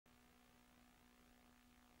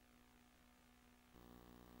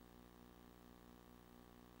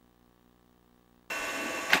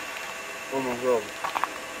on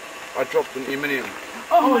myself. I dropped an M&M.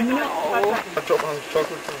 Oh no! I dropped my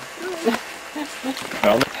chocolate thing.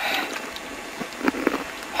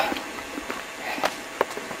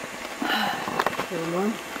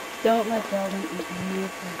 Don't let Sheldon eat me.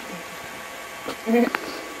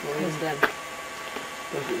 Because then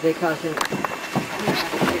they cause him.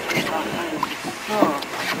 Oh.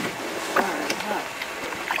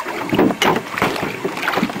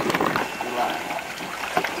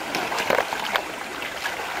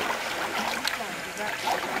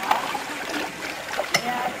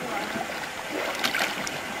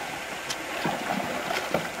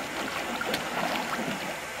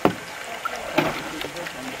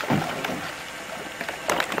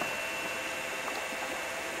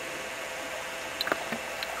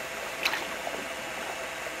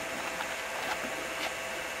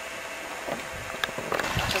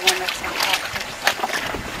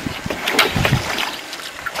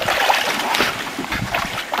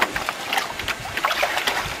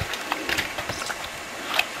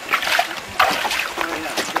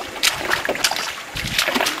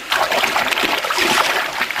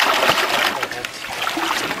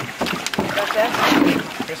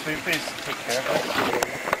 Chris, will you please take care of us?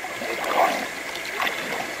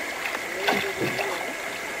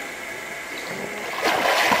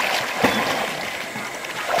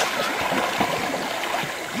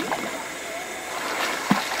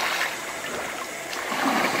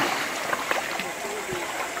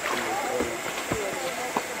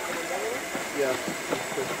 Yeah.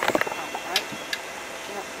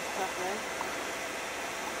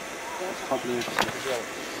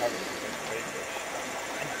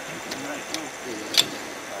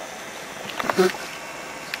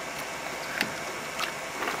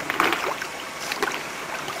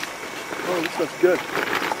 Oh, this looks good.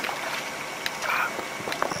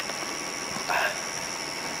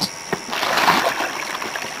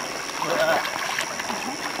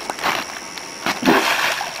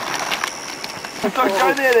 Look,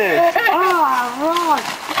 I did it! Oh, wrong!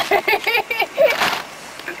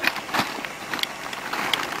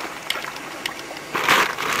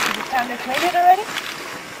 Time to clean it already?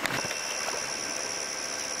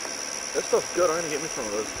 That stuff's good. I'm gonna get me some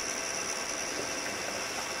of those.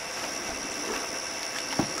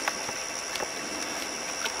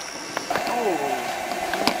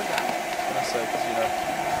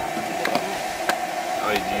 Oh,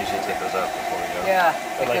 you usually take those out before we go. Yeah,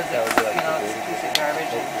 But like, because that would be like it's the a piece of garbage.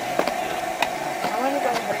 I want to go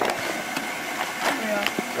ahead.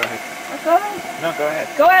 Go ahead. Let's go ahead. No, go ahead.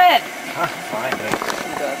 Go ahead! Fine, thanks.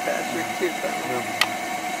 You got that. You're cute, though.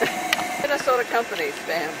 Minnesota company,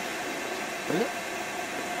 Spam. Is it?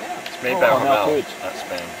 Yeah. It's made by Oh, Hormel, Foods. not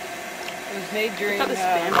Spain. It was made during like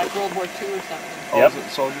World War II or something. Oh, Yep. is it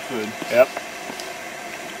soldier food? Yep.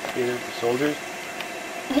 Either for soldiers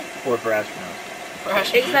or for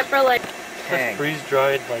astronauts. Except for like, Tang.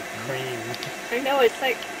 Freeze-dried like cream. I know it's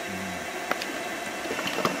like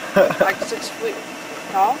Like 6 feet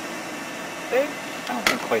tall? Big? I don't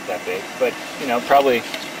think quite that big, but you know, probably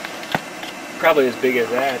as big as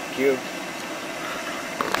that cube.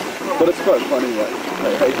 But it's quite funny, like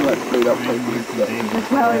how you can like speed up people and stuff.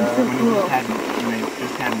 That's why it's so cool. When they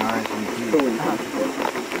just had an RSVP, Cool when you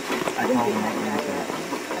I called them up and said,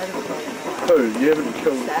 oh, you haven't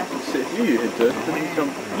killed Seth, you had to. Didn't you come?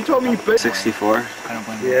 You told me you beat 64. I don't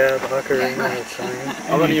blame you. Yeah, the ocarina, that's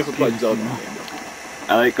fine. I've only ever played Zelda.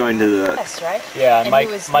 I like going to the... this, right? Yeah, And Mike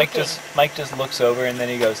he was Mike looking. just looks over and then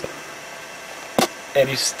he goes... And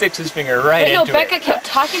he sticks his finger right I know, into Becca it. kept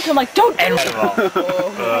talking to him like, don't do And it. I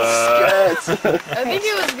think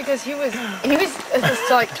it was because he was just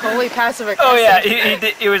like totally passive aggressive. Oh yeah,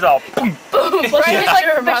 he was all... Boom, Well, she was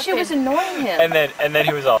Sure, like, but she was annoying him. and then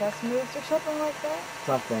he was all... Chest moves or something like that.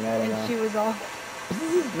 Something, I don't And she was all.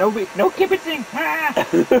 No kibitzing! Ah!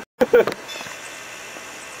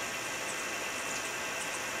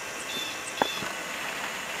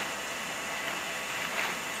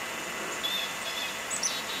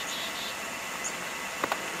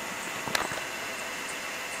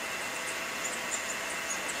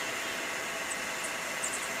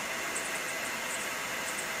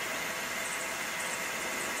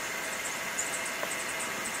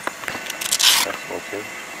 Festival too.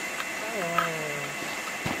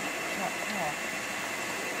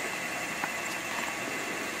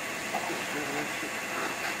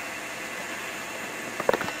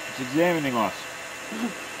 It's examining us.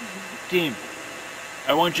 Team,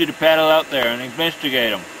 I want you to paddle out there and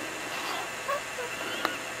investigate them.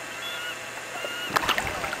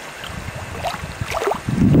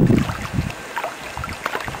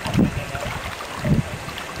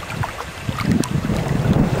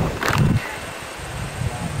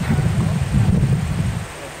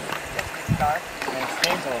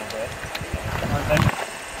 it. One thing.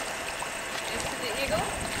 You see the eagle?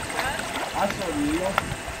 I saw the eagle.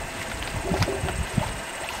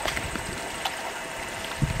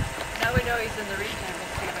 Now we know he's in the region.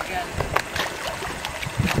 We'll see him again.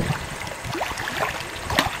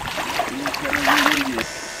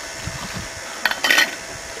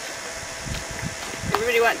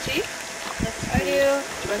 Everybody want tea? Yes, I do.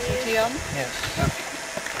 You want some tea on? Yes.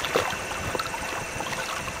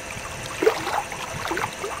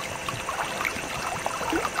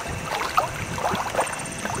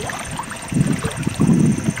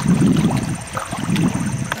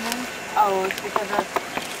 Oh, it's because of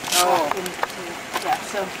yeah.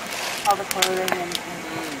 So all the clothing and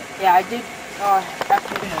yeah, I did.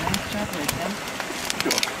 After chocolate, then.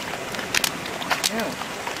 Sure. No,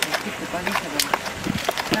 I keep the bunny for them.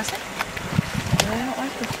 Does it? I don't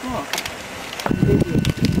like the smoke.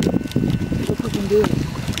 Look what we can do.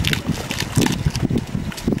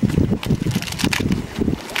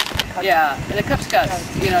 Yeah, and the Cub Scouts,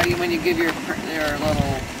 you know, when you give your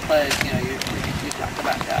little pledge, you know, you talk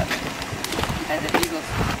about that. And the Eagles,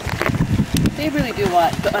 they really do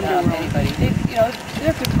want The underworld. anybody. They, you know,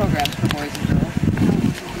 they're good programs for boys and girls.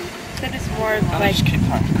 That is more I like just keep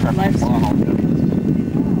trying to correct my phone.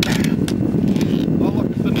 Oh look,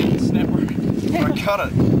 the need's network. I cut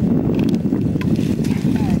it.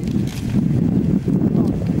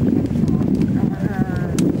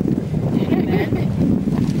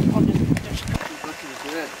 Looking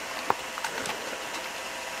good.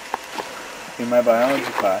 In my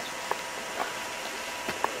biology class,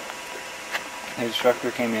 his instructor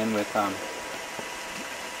came in with a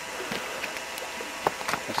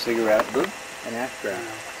cigarette, an ash ground,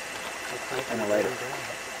 and a lighter.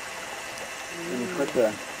 And he put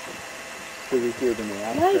the sugar cube in the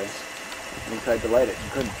ashtray, and he tried to light it,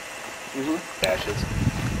 and couldn't. Ashes.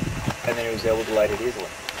 And then he was able to light it easily.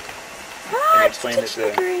 And he explained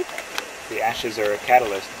that the ashes are a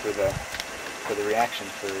catalyst for the reaction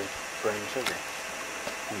for burning sugar.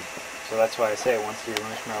 So that's why I say once your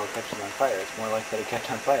marshmallow catches on fire, it's more likely to catch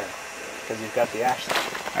on fire because you've got the ash.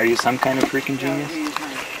 Are you some kind of freaking genius?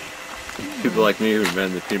 People like me who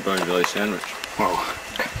invented the peanut butter and jelly sandwich. Whoa.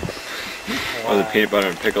 Or the peanut butter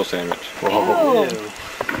and pickle sandwich. Whoa.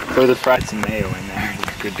 Throw the fried some mayo in there,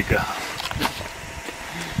 it's good to go.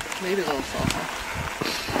 Maybe a little salsa.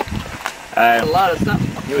 A A lot of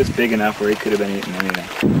something. It was big enough where he could have been eating anything.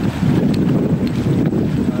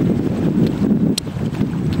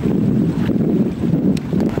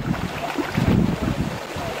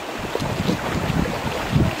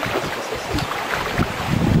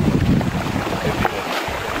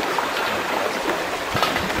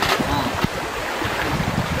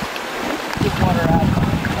 Keep water out.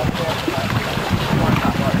 Up there. More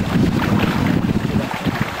hot water.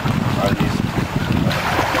 Are these?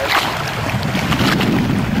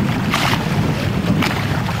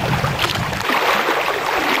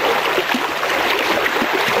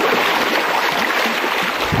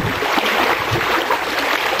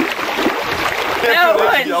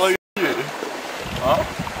 Yellow you. Huh?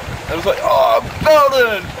 It was like, oh,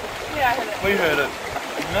 Belden! yeah, I heard it. We heard it.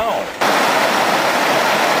 No.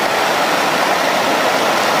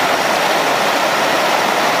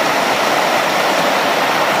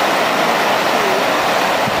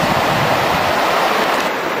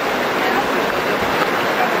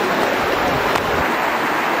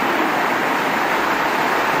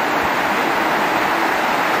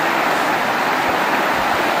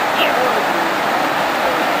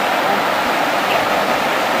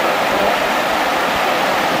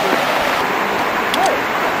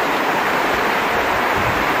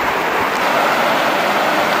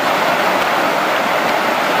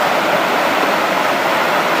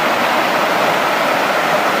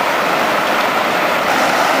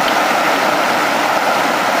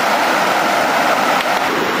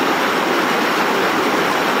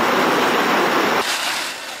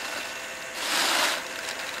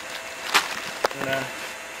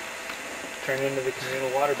 Turn into the communal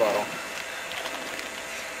water bottle.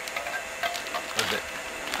 Was it?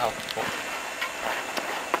 Oh,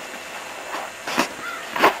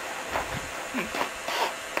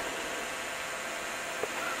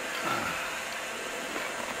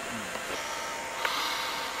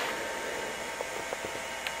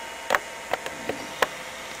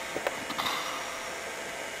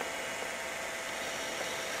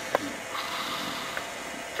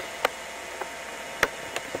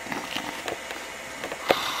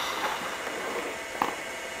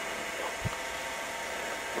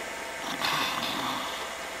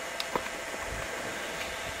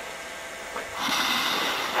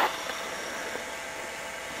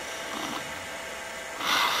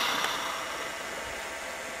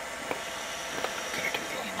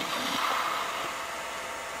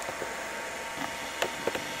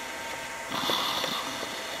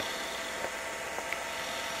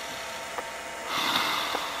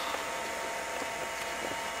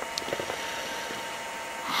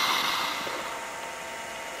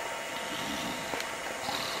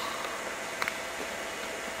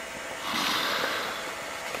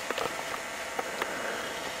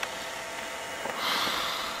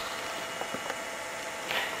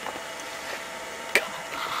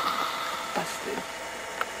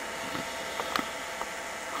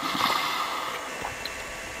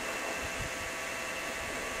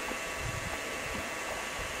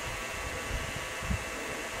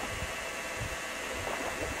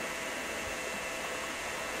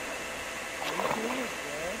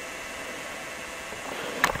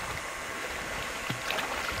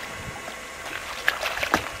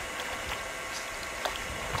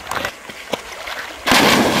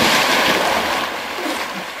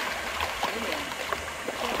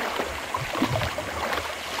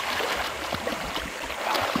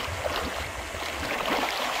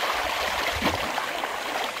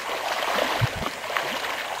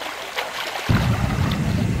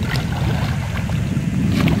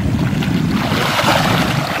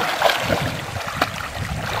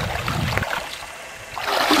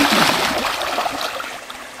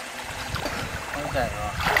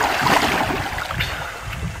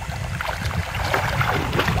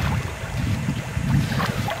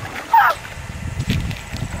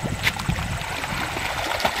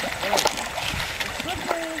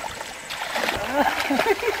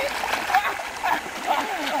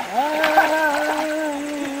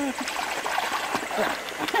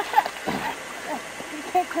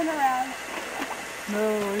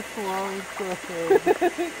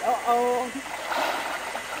 Uh-oh.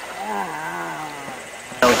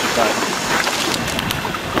 Know what you thought.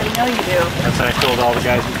 I know you do. That's what I told all the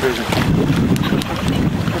guys in prison.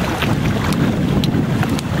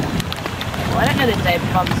 Well, I don't know the diaper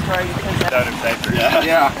bomb story because Out of diapers.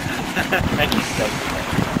 Yeah. Thank you, diapers.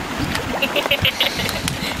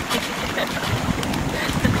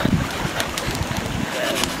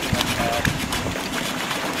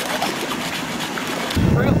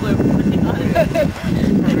 Fruit Loop.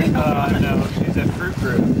 Oh no, she's a fruit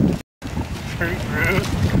root. Fruit root.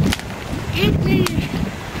 Eat me!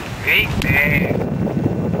 Eat me.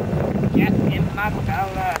 Get in my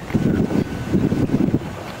belly.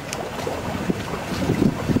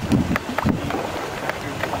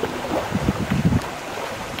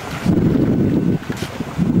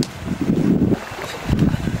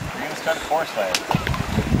 We're gonna start a forest fire.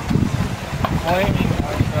 Flaming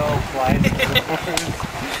marshmallow flies through the forest.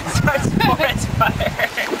 Starts forest fire.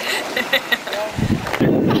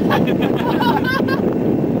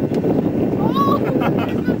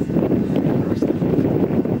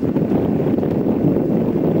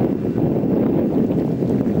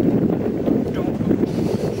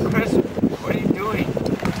 Chris, what are you doing?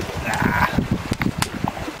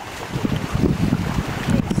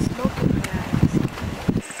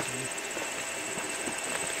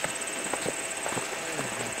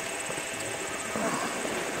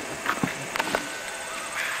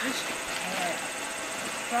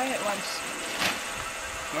 Try it once.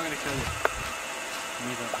 I'm not gonna kill you.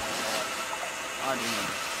 You don't know that. I do know.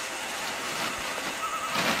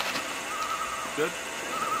 Good?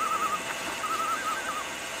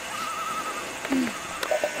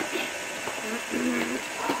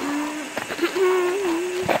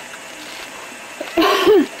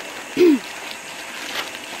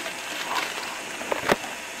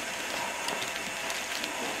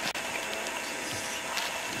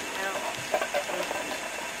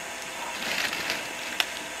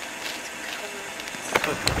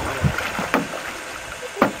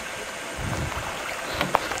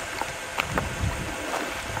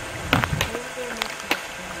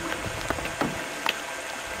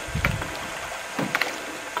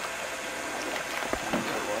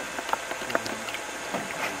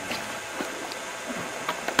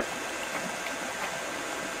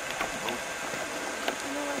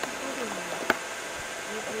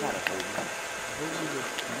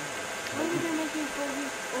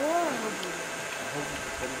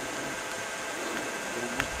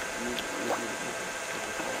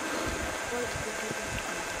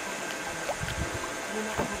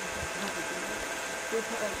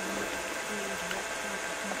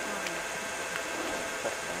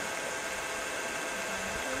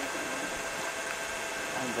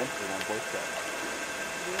 I invented it on Boy Scouts.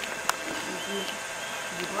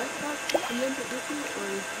 You like that and then to listen, or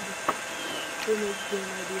is it just the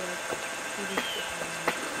game idea?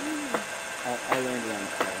 I learned it on the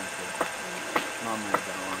side, so Mom might have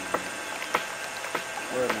been along with me.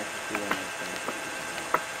 Or it might just be one of those things.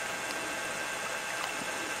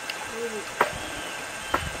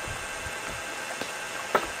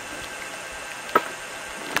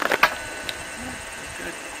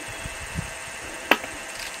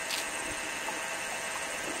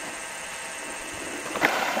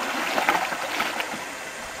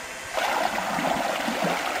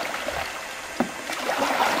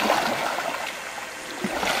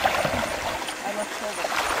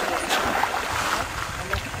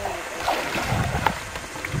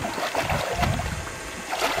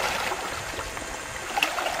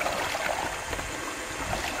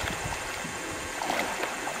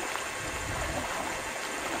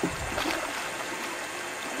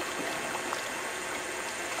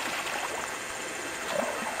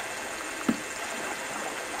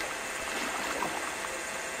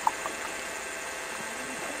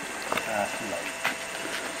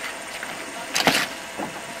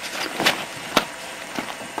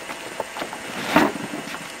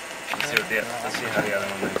 Let's see how the other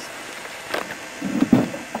one is.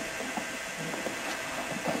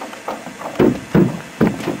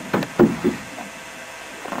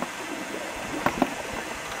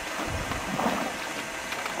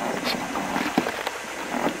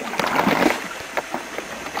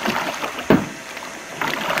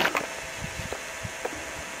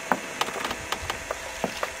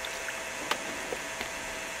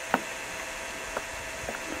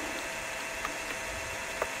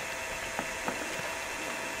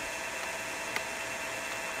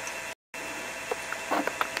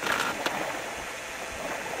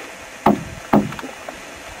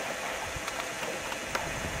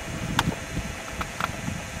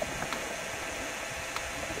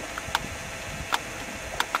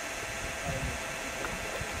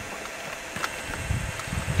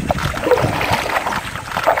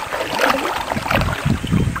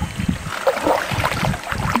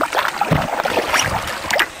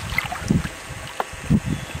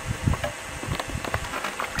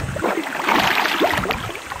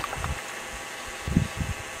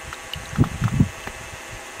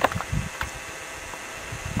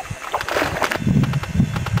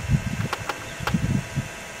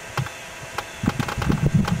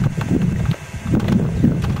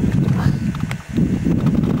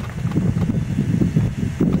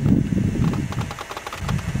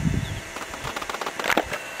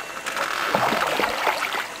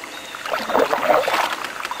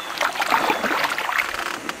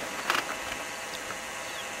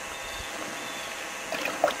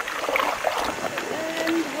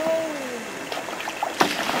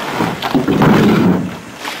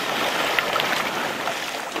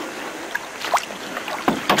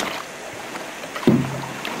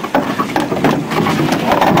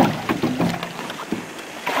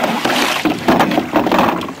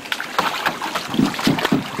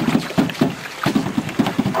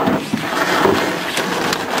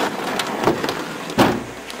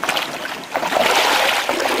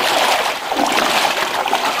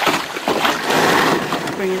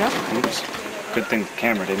 bring it up. Oops. Good thing the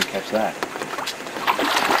camera didn't catch that.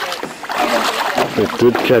 It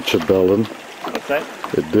did catch a bellin. What's that?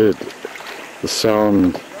 It did. The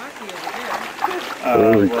sound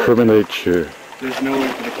Well, incriminates you. there's no way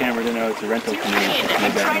for the camera to know it's a rental canoe.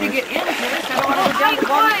 I'm trying to get in, Dennis. I don't want to go down the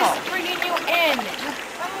waterfall. Bringing you in.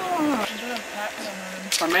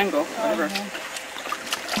 Or mango, whatever.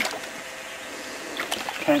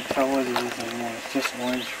 Can't tell what it is anymore. It's just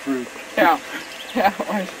orange fruit. Yeah. Yeah,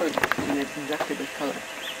 orange fruit. And it's exactly this color.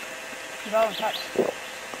 It's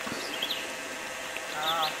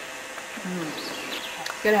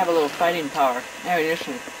gotta have a little fighting power.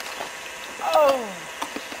 Ammunition. Oh!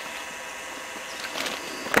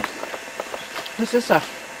 What's this stuff?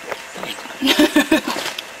 You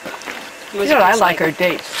know what I like are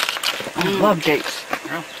dates. I love dates.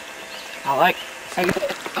 Yeah. I like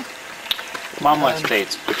Mom likes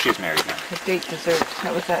dates, but she's married now. the date dessert.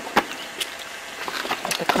 What was that?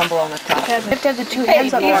 With the crumble on the top. You have to have the two Hey,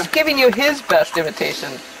 hands up he's there. giving you his best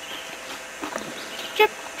imitation.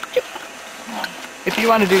 Chip, chip. If you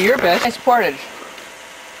want to do your best, nice portage.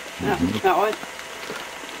 Yeah, that one.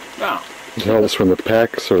 No. Tell us when the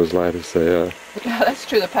packs are as light as they are. Yeah, that's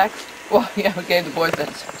true. The packs. Well, yeah, we gave the boys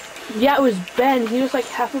this. Yeah, it was Ben. He was like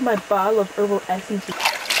half of my bottle of herbal essence.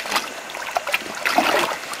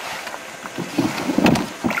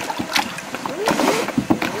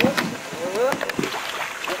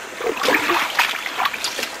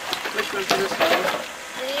 Which one's this one?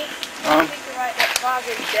 I think you're right. That frog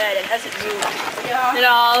is dead. It hasn't moved at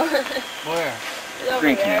all. Where? It's over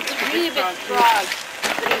Drinking there. it. It's a really big frog.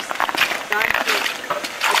 But he's gone to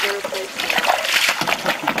a better place now.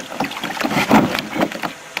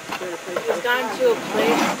 He's gone to a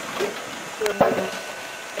place where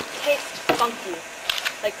it tastes funky.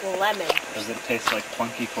 Like lemon. Does it taste like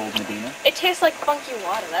funky cold Medina? It tastes like funky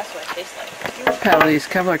water. That's what it tastes like. Paddle these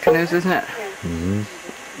Kevlar canoes, isn't it? Mm-hmm.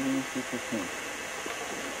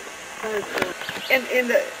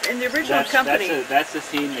 In the original company. That's a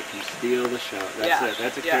scene that can steal the show.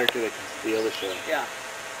 That's a character that can steal the show. Yeah.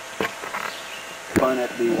 Fun at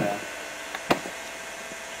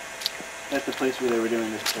the place where they were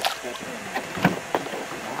doing this.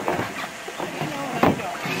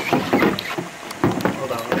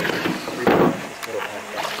 Hold on.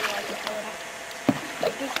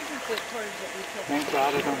 Thank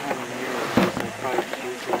God I don't have a mirror. I probably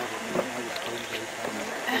choose to have a mirror.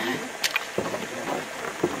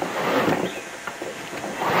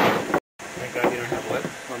 Thank God you don't have what?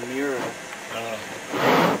 A mirror.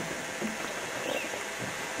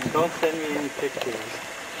 Don't send me any pictures.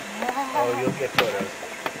 Oh, you'll get photos.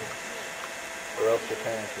 Or else your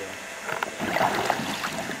parents will.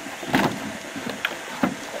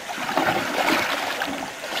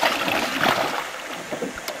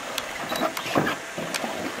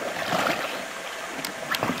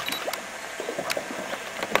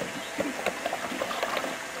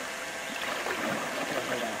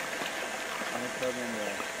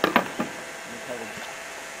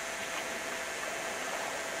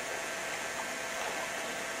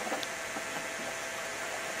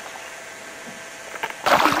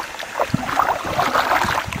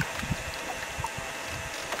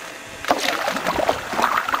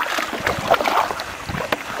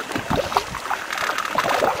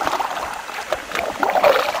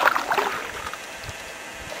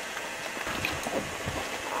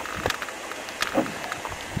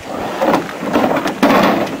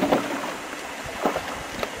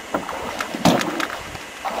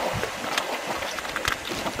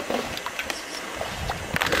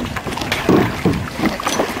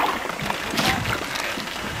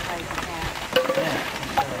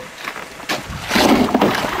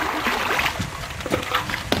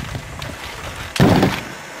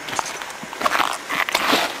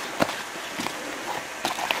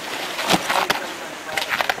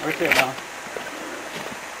 Right there now.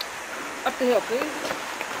 Up the hill, please.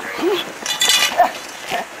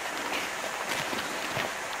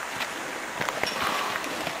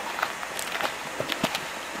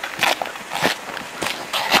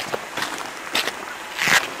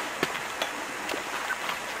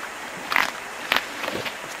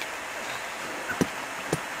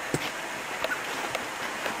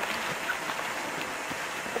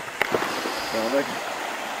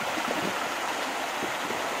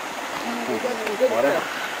 Water?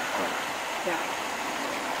 Yeah.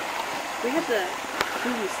 We have the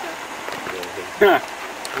movie stuff. We're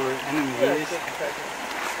enemies.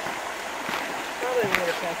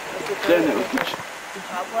 You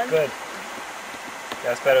have one? Good.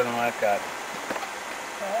 That's better than what I've got.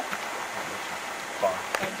 Far.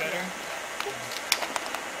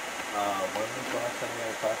 When was the last time you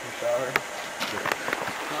had a coffee shower?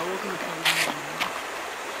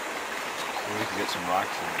 We could get some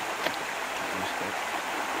rocks and use it.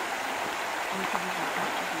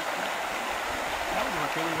 That would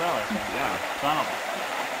work really well, I think. Yeah. Funnel.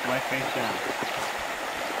 Right face down.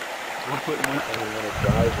 We'll put one. And then when it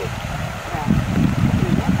dries it.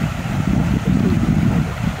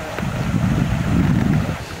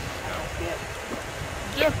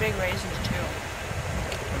 They're big raisins too.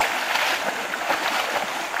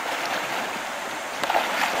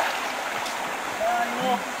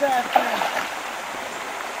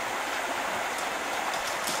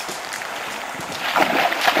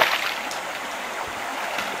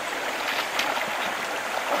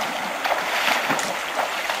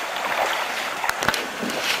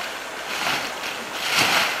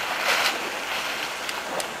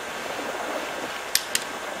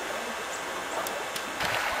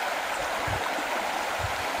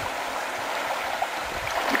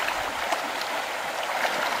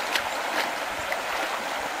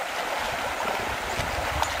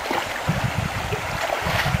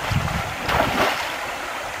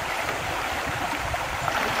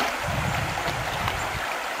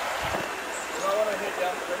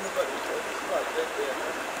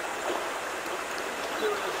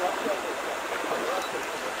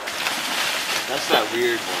 That's that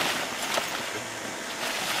weird one.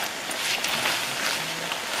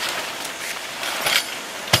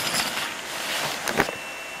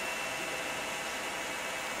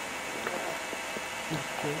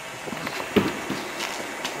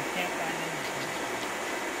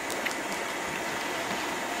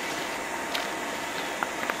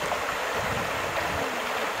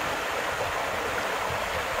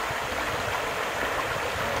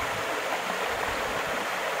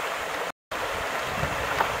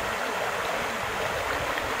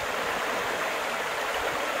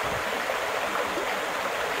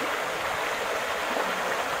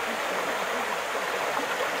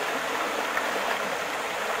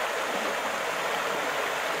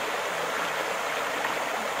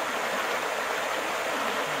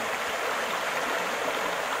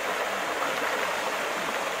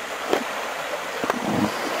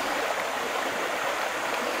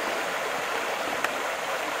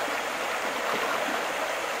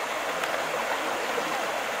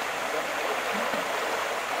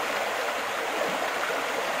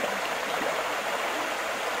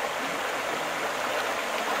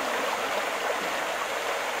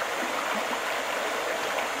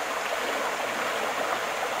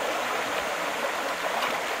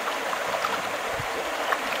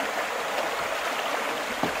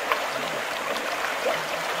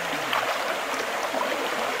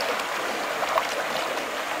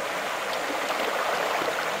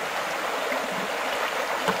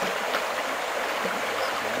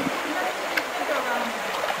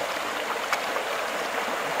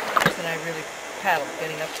 Really paddle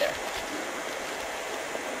getting up there.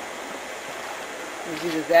 It was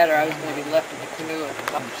either that or I was going to be left in the canoe at the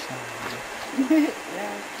top.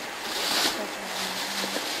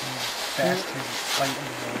 Fast to fight in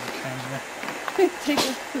the road, kind of. Take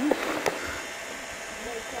a poop.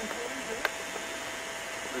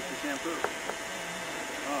 Where's the shampoo?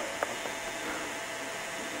 Oh, yeah.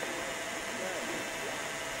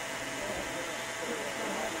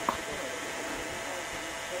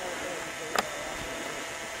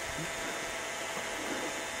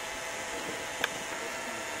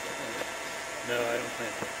 No, I don't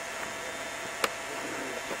plan to.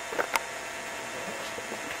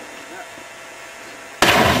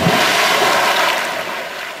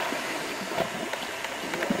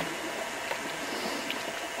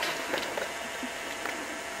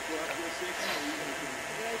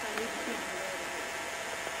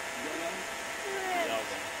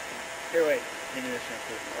 Here, wait. Give me the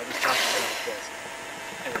shampoo. I'll just toss it on the place.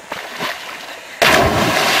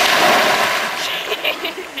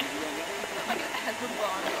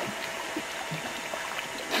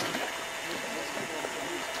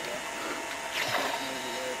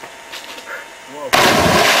 Whoa.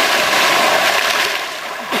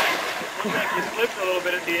 Looks like you slipped a little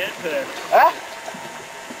bit at the end there. Ah!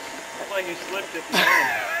 Looks like you slipped at the end.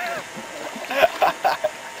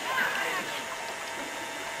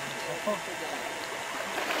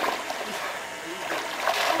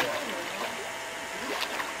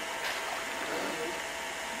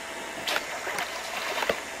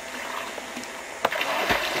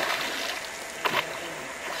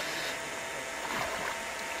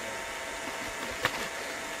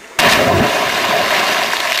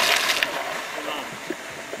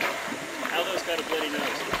 Aldo's got a bloody nose.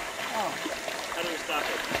 Oh. How do we stop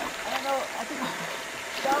it? I don't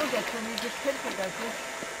Mel gets when you just pinch it, does he?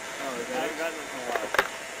 Oh, I haven't gotten it in a while.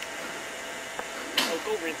 Oh,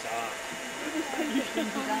 go rinse off.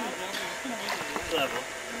 Level.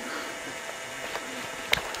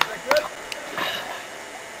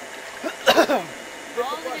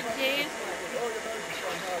 All the good days.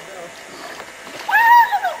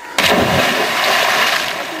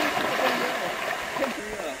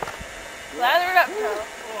 Lather it up, Joe.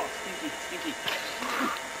 Oh, stinky, stinky.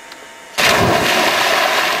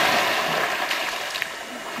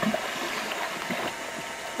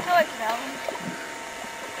 How much, Melvin?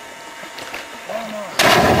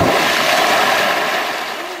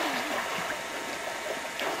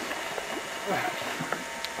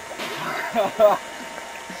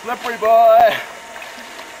 Slippery boy.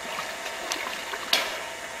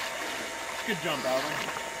 Good jump, Alvin.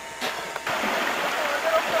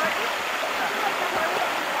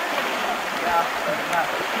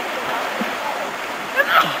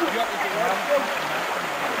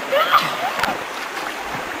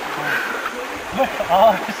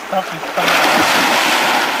 All this stuff is coming.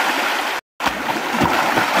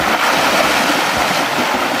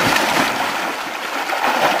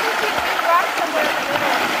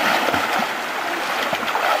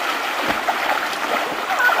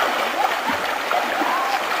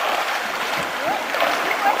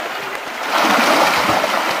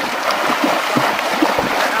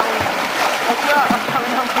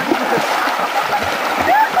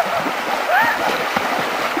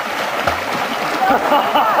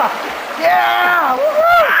 Yeah!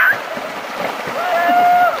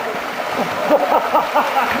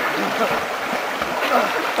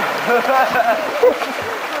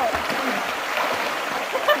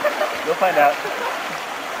 You'll find out.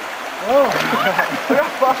 Whoa! Look how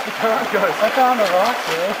fast the current goes. I found a rock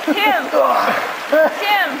there. Tim!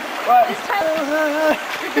 Tim! What? This time...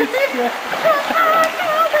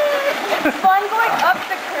 It's fun going up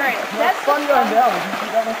the current. That's Fun the going fun. down. You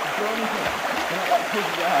don't have to throw anything. You're not like push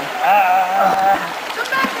down. Come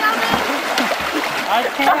back, Melvin! I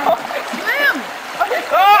can't. Swim!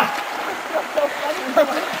 Ah!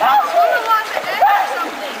 Swim along the edge or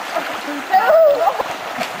something.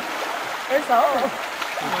 Where's Alvin?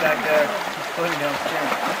 He's back there. He's floating downstream.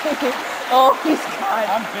 Oh, he's gone.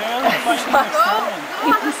 I'm barely fighting the current.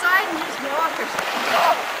 Go on the side and just walk or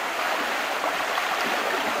something.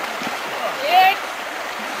 Dick!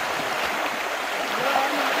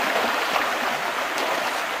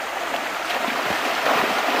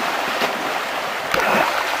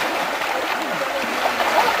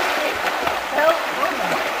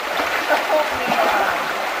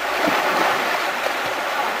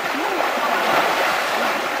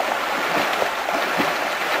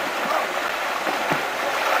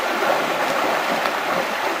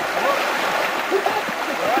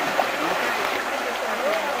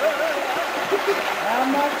 I'm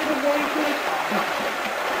not going to wait it.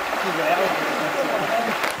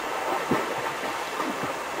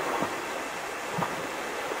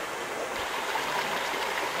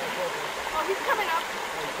 Oh, he's coming up.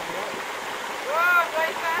 Whoa,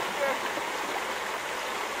 way faster.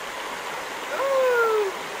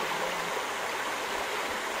 Ooh.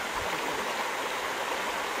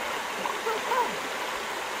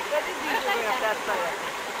 That is usually up that side.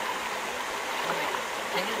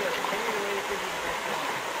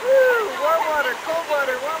 Woo! Warm water, cold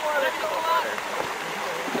water, warm water, cold water.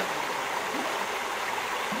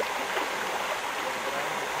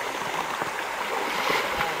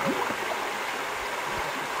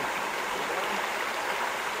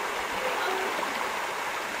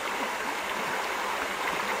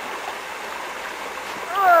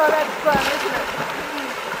 Oh, that's fun, isn't it?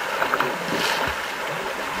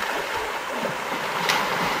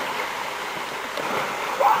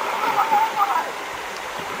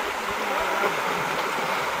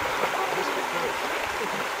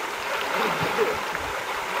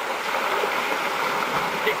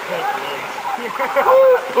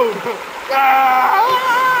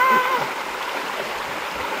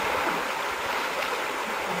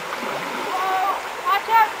 Watch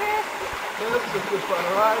out, Chris. This is a good fun,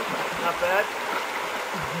 alright? Not bad.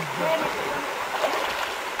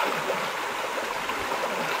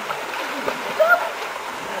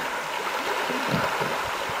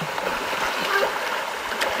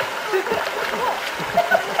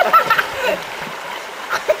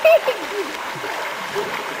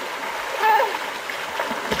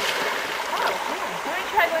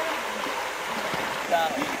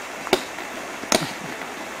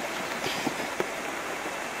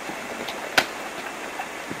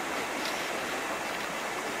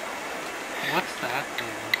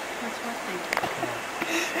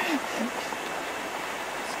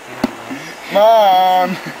 Mom!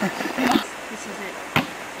 This is it.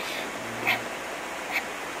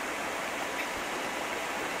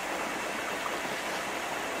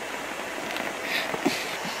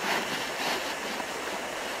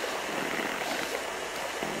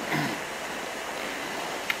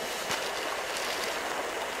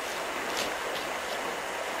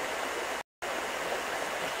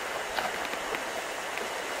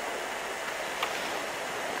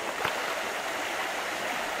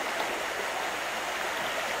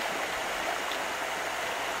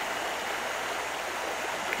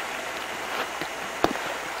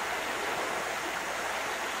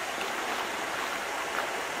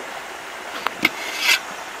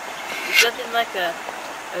 Nothing like a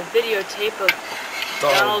videotape of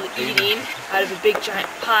Donald eating out of a big giant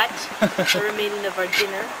pot, the remaining of our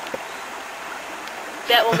dinner.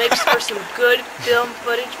 That will make for some good film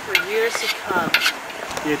footage for years to come.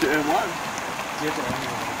 You have to earn one.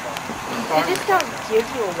 They just don't give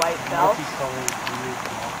you a white belt.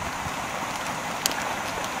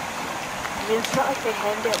 I mean, it's not like they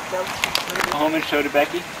hand out belts for free. Go home and show to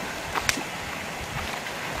Becky.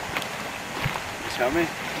 Show me.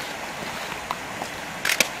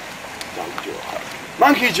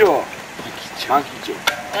 Monkey jaw. Monkey jaw.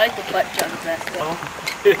 I like the butt jump best though.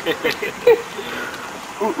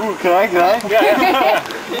 Ooh, can I? Yeah.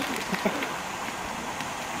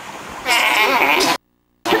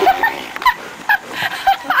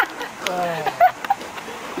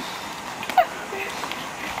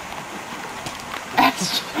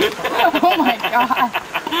 Oh my god.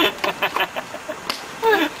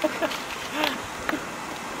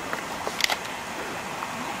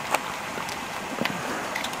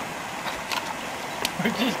 We're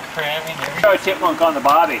just cramming everything. Throw a chipmunk on the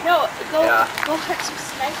body. No, go Yeah. go hunt some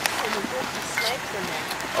snipes and there's some snipes in there.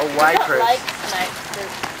 Oh, I don't like snipes.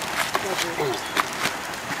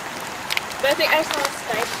 But I think I saw a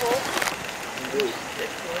snipe hole.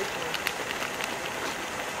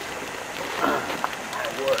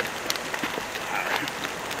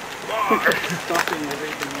 Stuffing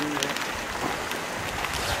everything in there.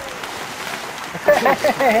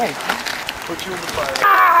 Hey! Put you in the fire.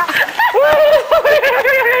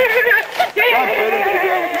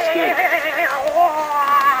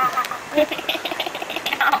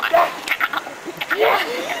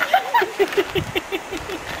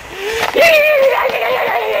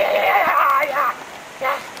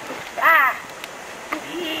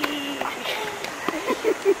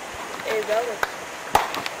 Hey, brother.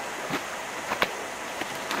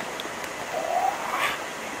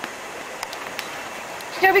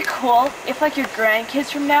 It's gonna be cool if like your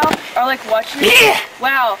grandkids from now are like watching you.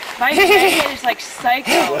 Wow, my grandkid is like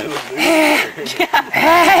psycho. Yeah. This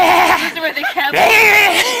is where the camp.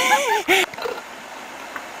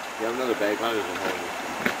 You have another bag on it.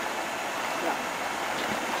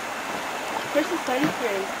 Where's the study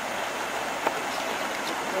series?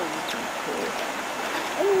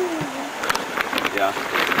 Yeah.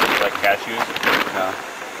 You like cashews? Yeah.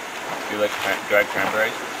 Do you like dried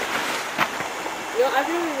cranberries? You know, I've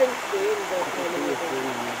never been seeing those kind of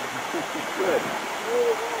Good.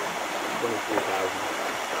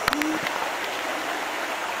 23,000.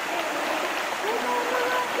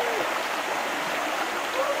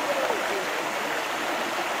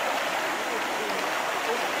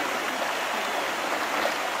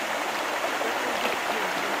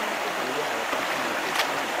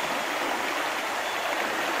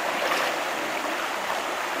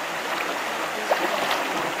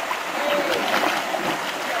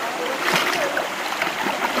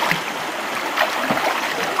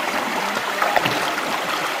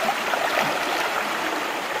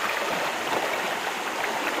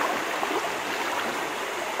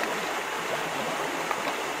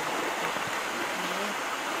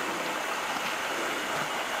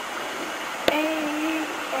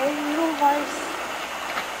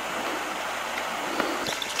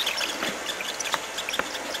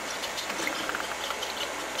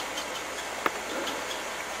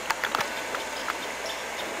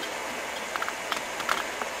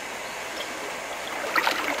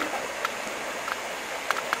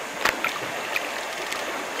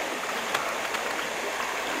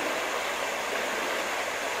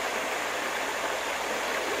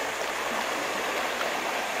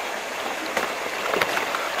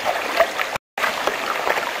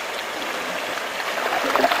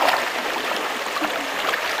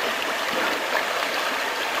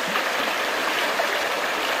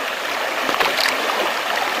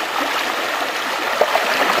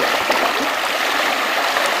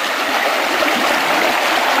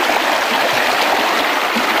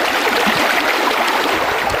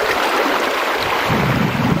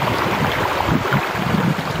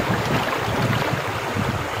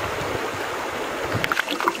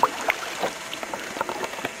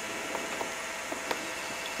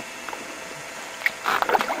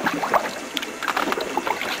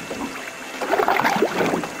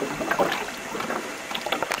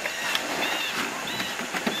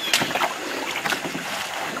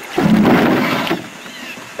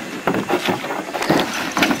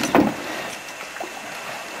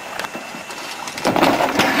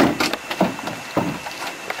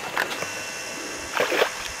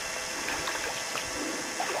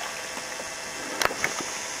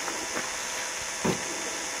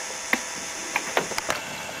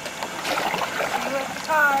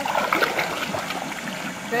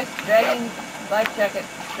 Chris, dragging life jacket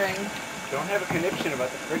string. Don't have a conniption about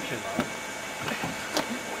the friction, Mom.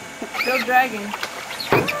 Still dragging.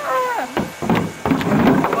 Ah!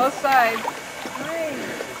 Both sides.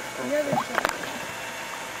 Nice. The other side.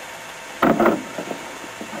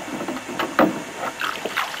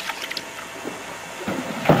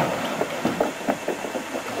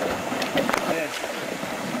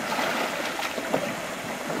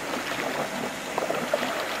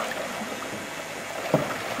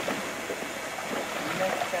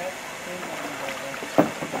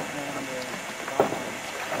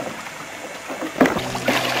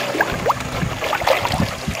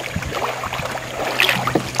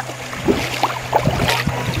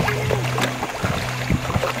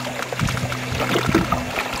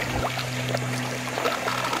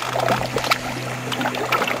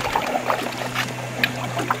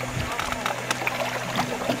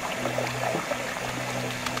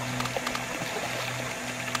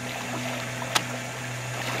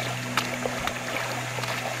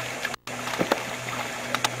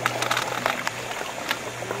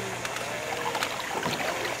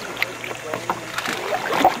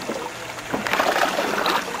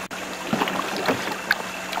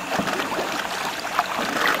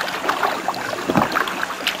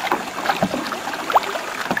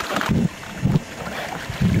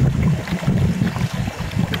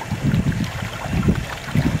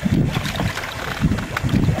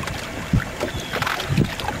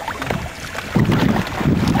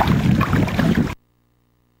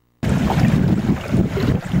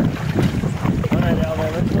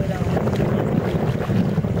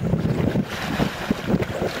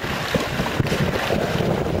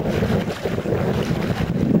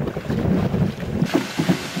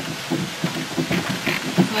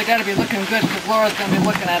 They gotta be looking good because Laura's gonna be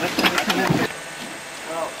looking at us when we come in.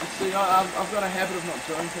 Well, see, I've got a habit of not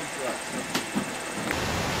doing things right. So.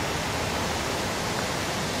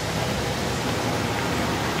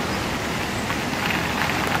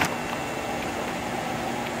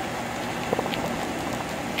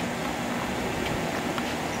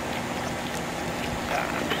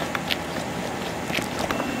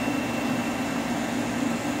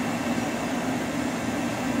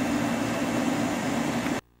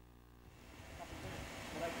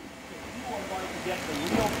 Get the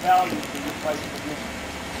real value for your price of admission.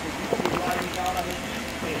 Because you will be riding down on this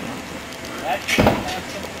stage. That should have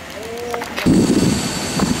something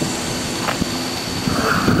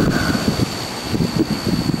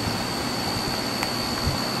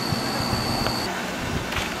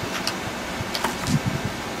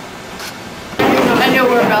I know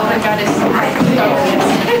where Melvin got his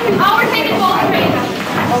Oh, we're taking both trains.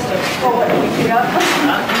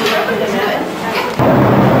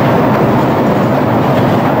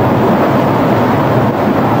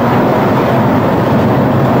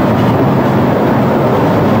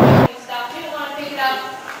 Stop. You don't want to pick it up.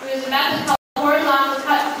 There's a method called horizontal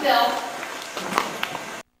cut and fill.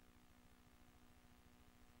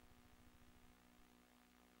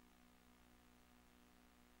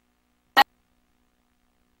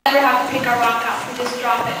 Never have to pick our rock up. We just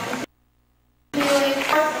drop it.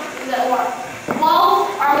 Walls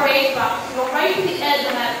are raised rocks. You go right to the edge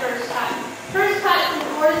on that first cut. First cut from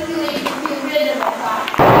 4 to 2 inches to the original cut.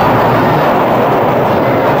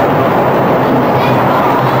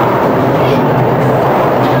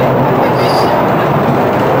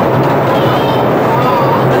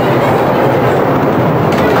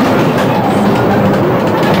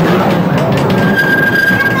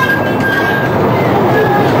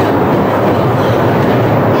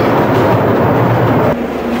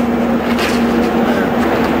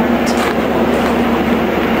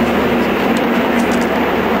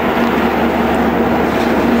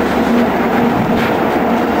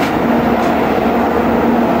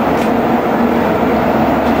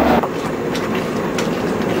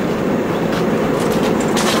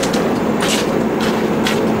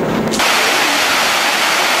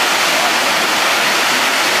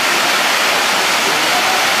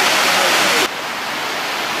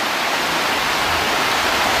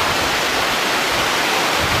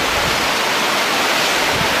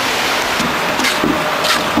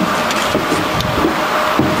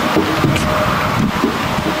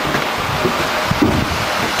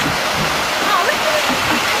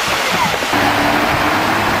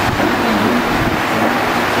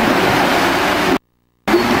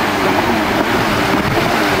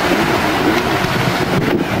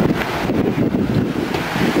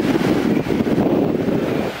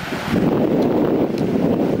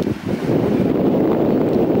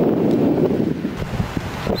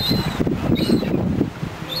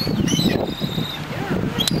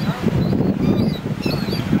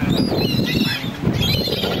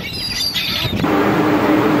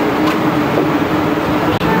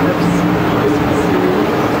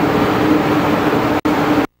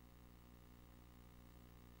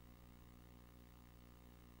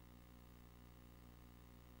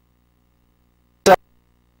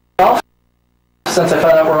 since I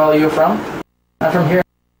found out where all you are from. I'm from here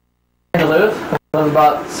in Duluth. I live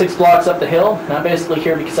about 6 blocks up the hill, and I'm basically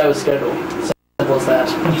here because I was scheduled. Simple as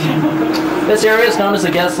that. This area is known as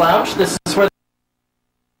the Guest Lounge. This is where